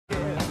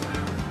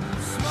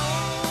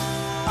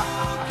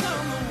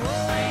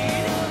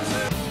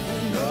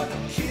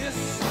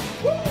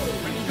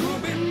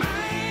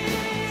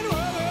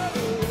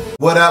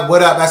What up,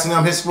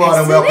 S&M Hit Squad,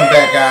 and welcome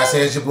back, guys.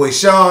 Here's your boy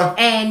Sean.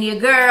 And your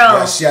girl.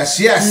 Yes.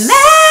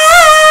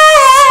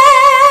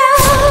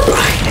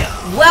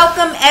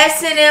 Welcome,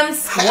 S&M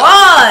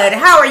Squad.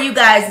 How are you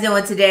guys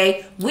doing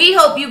today? We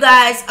hope you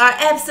guys are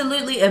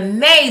absolutely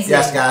amazing.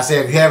 Yes, guys.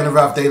 If you're having a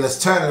rough day, let's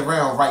turn it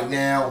around right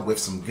now with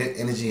some good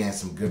energy and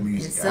some good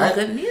music.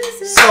 Good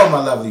music. So,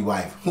 my lovely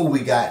wife, who we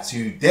got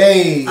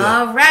today?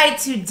 All right.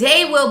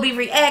 Today, we'll be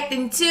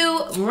reacting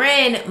to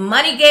Ren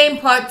Money Game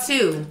Part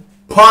 2.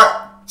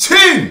 Part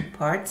 2.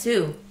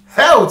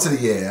 Hell to the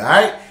yeah, all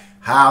right?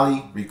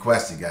 Highly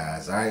requested,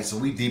 guys, all right? So,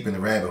 we deep in the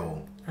rabbit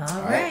hole.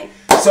 All right.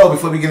 So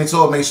before we get into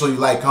it, make sure you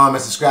like,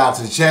 comment, subscribe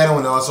to the channel,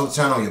 and also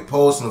turn on your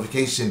post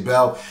notification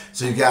bell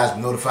so you guys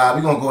be notified.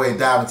 We're going to go ahead and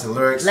dive into the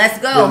lyrics. Let's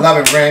go. We're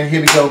loving Ren.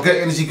 Here we go. Good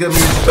energy, good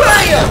music.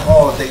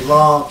 All day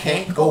long.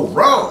 Can't go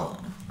wrong.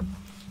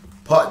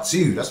 Part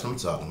 2. That's what I'm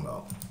talking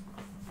about.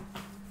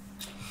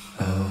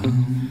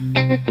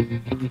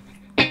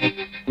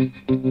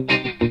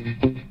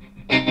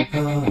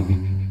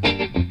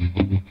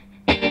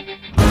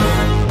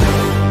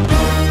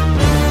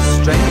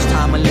 Strange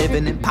time of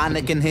living in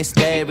panic and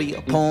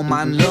hysteria. Poor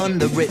man learn,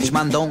 the rich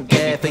man don't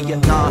care for your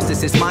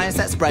narcissist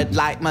mindset spread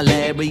like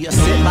malaria.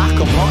 Sit back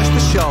and watch the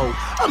show.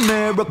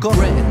 America,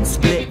 Britain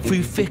split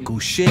through fickle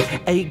shit.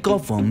 A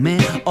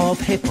government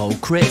of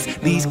hypocrites.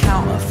 These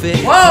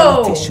counterfeit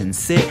politicians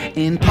sit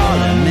in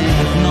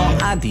parliament,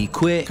 not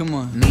adequate. Come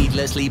on.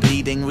 Needlessly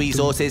bleeding,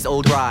 resources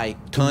all dry.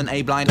 Turn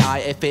a blind eye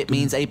if it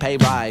means a pay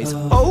rise.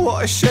 Oh,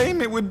 what a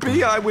shame it would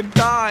be, I would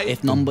die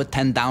if number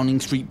 10 Downing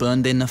Street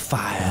burned in a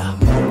fire.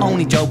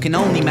 Only joking,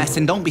 only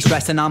messing, don't be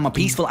stressing. I'm a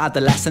peaceful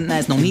adolescent,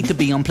 there's no need to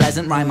be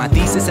unpleasant. Write my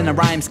thesis in a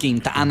rhyme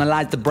scheme to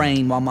analyze the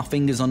brain while my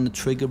fingers on the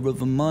trigger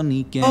of a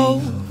money game. Oh,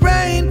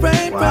 rain,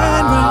 rain, rain.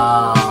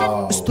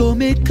 A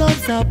storm, it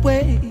comes our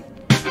way.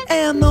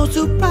 And no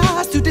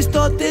surprise to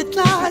distorted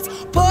lies.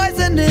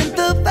 Poison in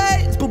the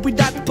veins, but we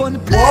died upon the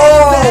plane.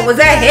 Whoa, was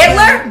that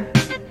Hitler?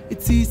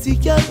 It's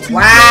easier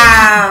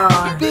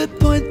to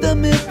point the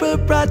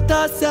mirror at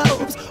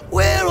ourselves.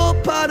 We're all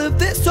part of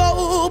this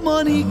whole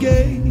money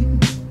game.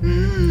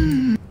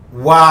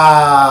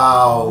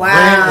 Wow.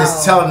 Ren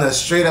is telling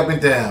us straight up and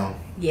down.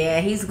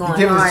 Yeah, he's going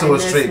giving hard it to in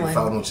us this straight one.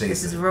 without no chasing.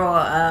 This is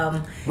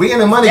raw. We in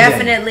the money game.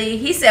 Definitely.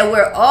 He said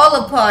we're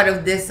all a part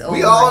of this.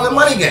 We all in the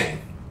money game.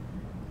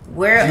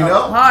 We're a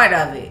part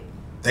of it.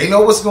 They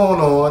know what's going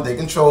on. They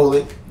control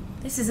it.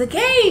 This is a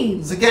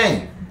game. It's a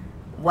game.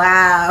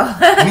 Wow.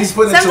 He's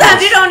putting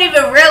Sometimes you don't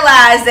even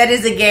realize that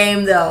it's a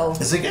game, though.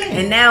 It's a game.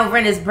 And now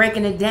Ren is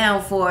breaking it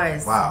down for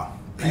us. Wow.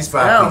 Piece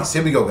by piece.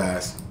 Here we go,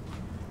 guys.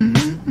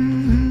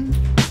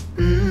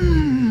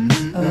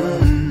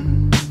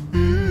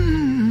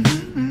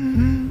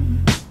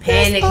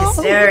 Panic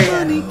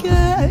hysteria.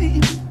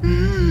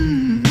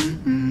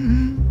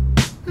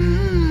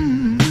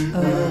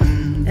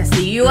 That's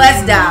the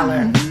US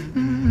dollar.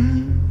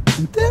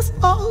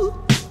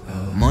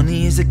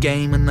 Money is a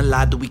game and the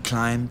ladder we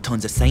climb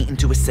turns a saint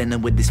into a sinner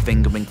with his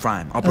finger in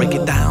crime. I'll break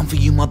it down for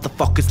you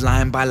motherfuckers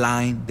line by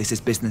line. This is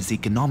business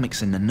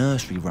economics in a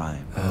nursery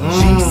rhyme.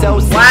 She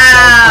sells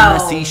seashells on the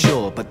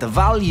seashore, but the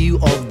value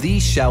of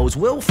these shells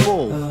will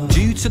fall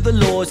due to the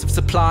laws of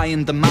supply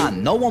and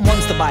demand. No one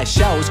wants to buy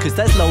shells because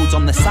there's loads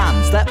on the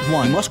sand. Step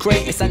 1, must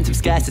create a sense of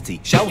scarcity.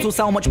 Shells will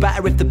sell much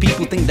better if the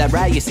people think they're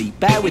rare, you see.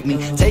 Bear with me,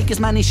 take as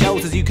many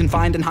shells as you can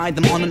find and hide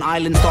them on an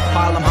island.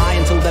 Stockpile them high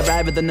until they're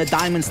rarer than a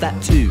diamond. Step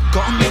 2,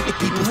 gotta make the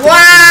people think.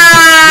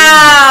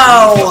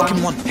 Wow!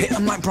 Fucking one, hit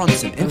them like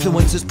Bronson.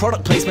 Influencers,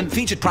 product placement,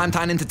 featured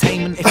primetime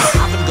entertainment. If you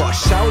haven't got a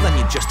shell, then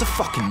you're just a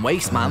fucking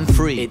waste man.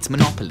 3, it's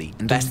monopoly.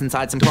 Invest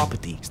inside some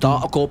property.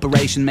 Start a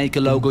corporation, make a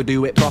logo,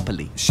 do it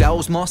properly.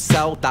 Shells must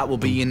sell, that will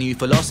be a new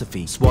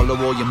philosophy. Swallow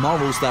all your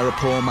morals, they're a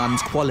poor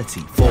man's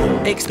quality.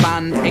 4,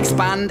 expand,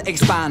 expand,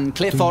 expand.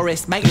 Clear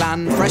forest, make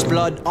land, fresh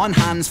blood on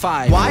hands.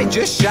 5, why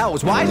just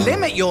shells? Why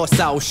limit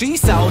yourself? She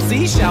sells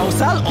seashells,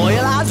 sell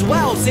oil as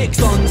well. 6,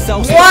 guns,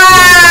 sell.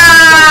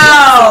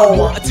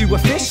 Water to a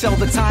fish, sell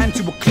the time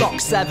to a clock.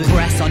 7,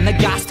 press on the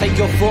gas, take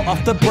your foot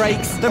off the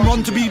brakes. Then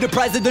run to be the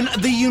president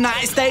of the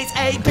United States.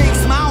 8, big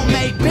smile,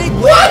 make big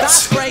work.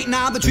 That's great,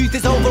 now the truth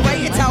is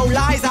overrated. Tell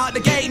lies out the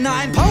gate.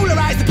 9,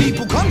 polarize the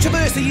people.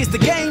 Controversy is the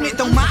game. It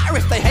don't matter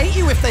if they hate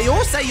you, if they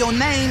all say your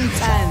name.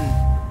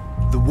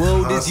 10, the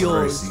world is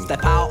yours.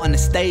 Step out on the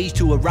stage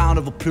to a round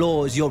of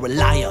applause. You're a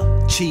liar,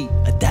 cheat,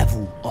 a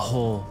devil, a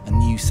whore,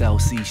 and you sell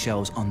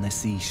seashells on the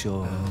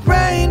seashore.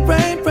 Rain,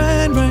 rain,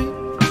 rain, rain.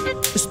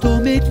 The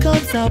storm, it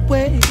comes our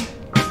way.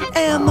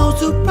 And no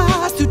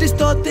surprise to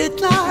distorted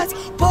lies.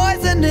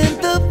 Poison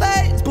in the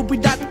veins, but we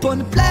died upon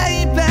the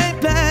blame, blame,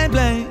 blame,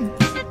 blame.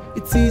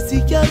 It's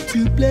easier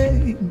to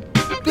blame.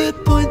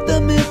 Point the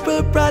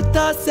mirror at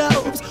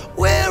ourselves.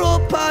 We're all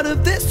part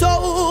of this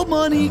whole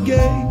money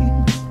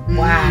game.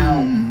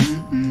 Wow.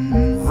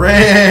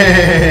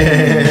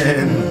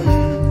 Ren.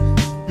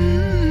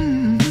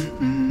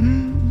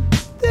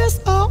 This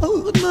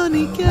old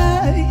money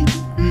game.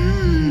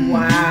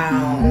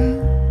 Wow.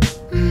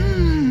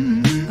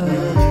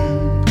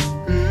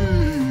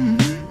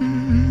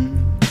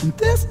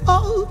 This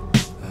old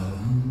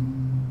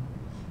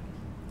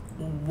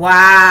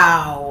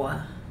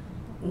Wow.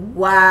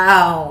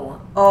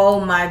 Wow. Oh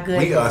my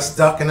goodness. We are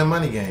stuck in the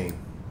money game.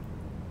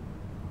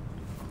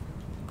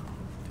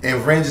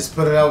 And Ren just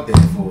put it out there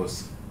for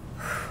us.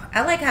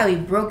 I like how he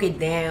broke it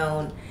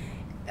down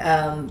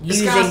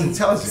This guy's using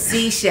intelligent.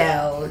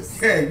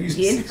 seashells. Yeah,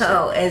 You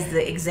know, as the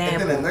And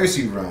example. then a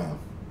nursery rhyme.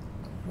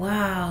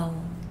 Wow.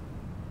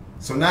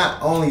 So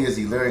not only is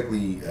he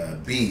lyrically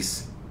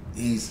beast,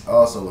 he's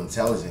also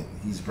intelligent.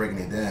 He's breaking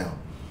it down.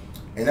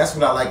 And that's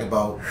what I like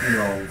about,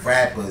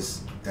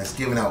 rappers that's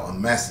giving out a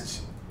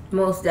message.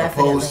 Most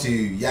definitely. Opposed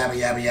to yabba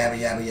yabba yabba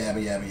yabba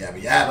yabba yabba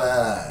yabba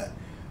yabba.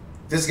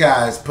 This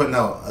guy is putting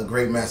out a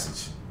great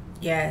message,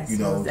 Yes. most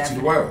to the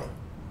definitely. world.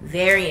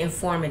 Very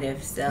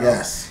informative stuff.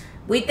 Yes.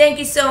 We thank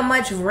you so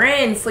much,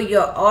 Ren, for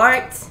your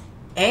art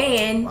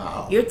and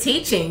Wow. your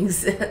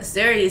teachings.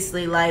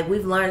 Seriously, like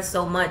we've learned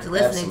so much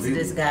listening to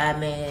this Absolutely. guy,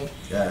 man.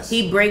 Yes.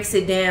 He breaks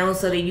it down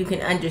so that you can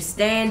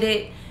understand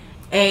it,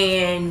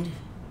 and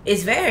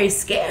it's very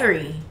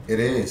scary. It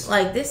is.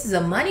 Like this is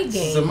a money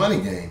game. It's a money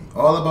game.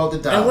 All about the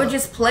dollar. And we're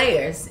just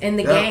players in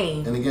the Yep,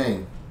 game. In the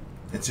game.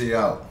 Until you're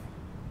out.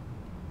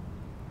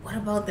 What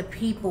about the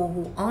people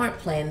who aren't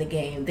playing the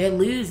game? They're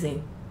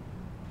losing.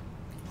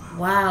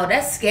 Wow,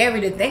 that's scary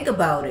to think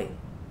about it.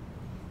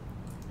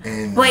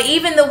 And But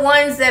even the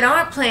ones that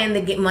aren't playing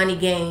the money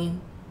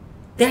game,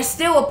 they're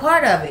still a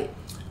part of it.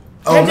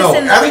 oh they're no, just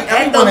in the- at the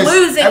everyone is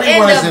losing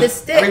everyone end is of a, the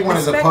stick, everyone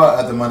is a the part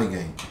of the money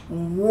game.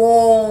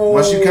 Whoa.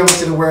 Once you come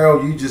into the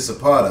world, you just a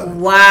part of it.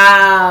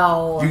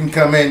 Wow. You can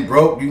come in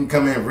broke, you can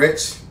come in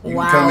rich, you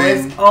Wow, can come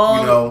in, it's all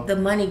you know, the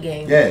money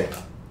game. yeah.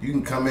 You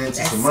can come into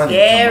That's some money.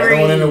 scary. Come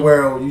right on in the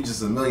world, you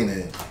just a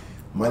millionaire.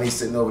 Money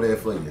sitting over there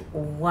for you.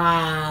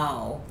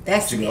 Wow.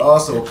 That's You can scary.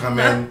 also come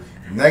in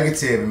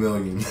negative $1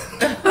 million.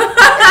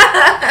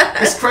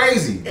 It's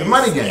crazy. The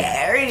money game.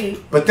 Scary.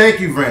 But thank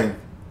you, Ren.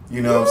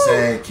 You know what I'm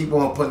saying? Keep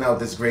on putting out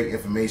this great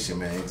information,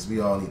 man, because we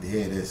all need to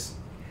hear this.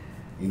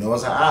 You know,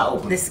 it's an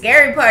eye-opener. The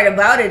scary part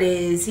about it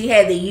is he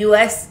had the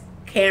U.S.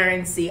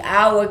 currency,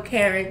 our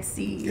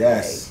currency.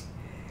 Yes.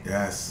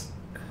 Yes.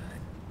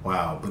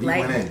 Wow. But he Like,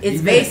 went in. it's He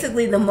went.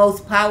 basically the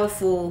most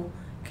powerful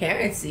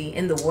currency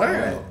in the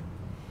world. Right.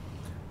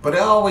 But it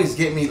always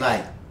get me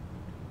like,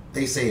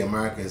 they say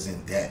America's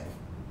in debt.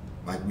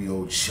 Like we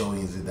owe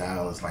trillions of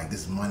dollars. Like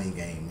this money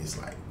game is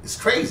like, it's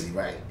crazy,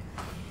 right?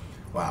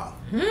 Wow.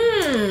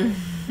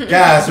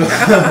 Guys, go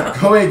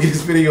ahead and give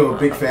this video a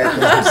big fat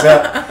thumbs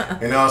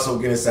up. And also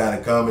get inside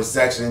the comment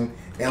section.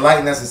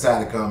 Enlighten us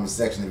inside the comment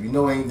section. If you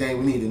know anything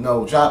we need to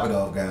know, drop it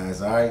off,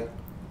 guys. Alright?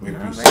 We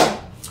appreciate it.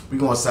 We're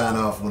going to sign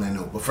off on that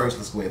note. But first,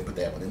 let's go ahead and put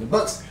that one in the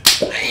books.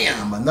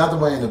 Bam! Another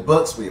one in the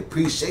books. We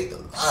appreciate the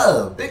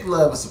love. Big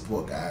love and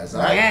support, guys.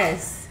 Alright?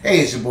 Yes.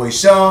 Hey, it's your boy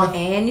Sean.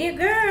 And your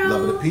girl.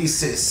 Love of the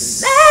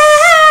pieces. Bell.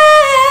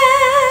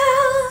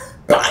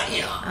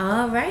 Bam!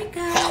 All right,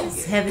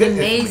 guys. Hell yeah. Have an Good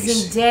amazing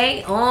information.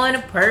 day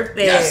on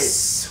purpose.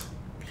 Yes.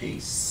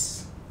 Peace.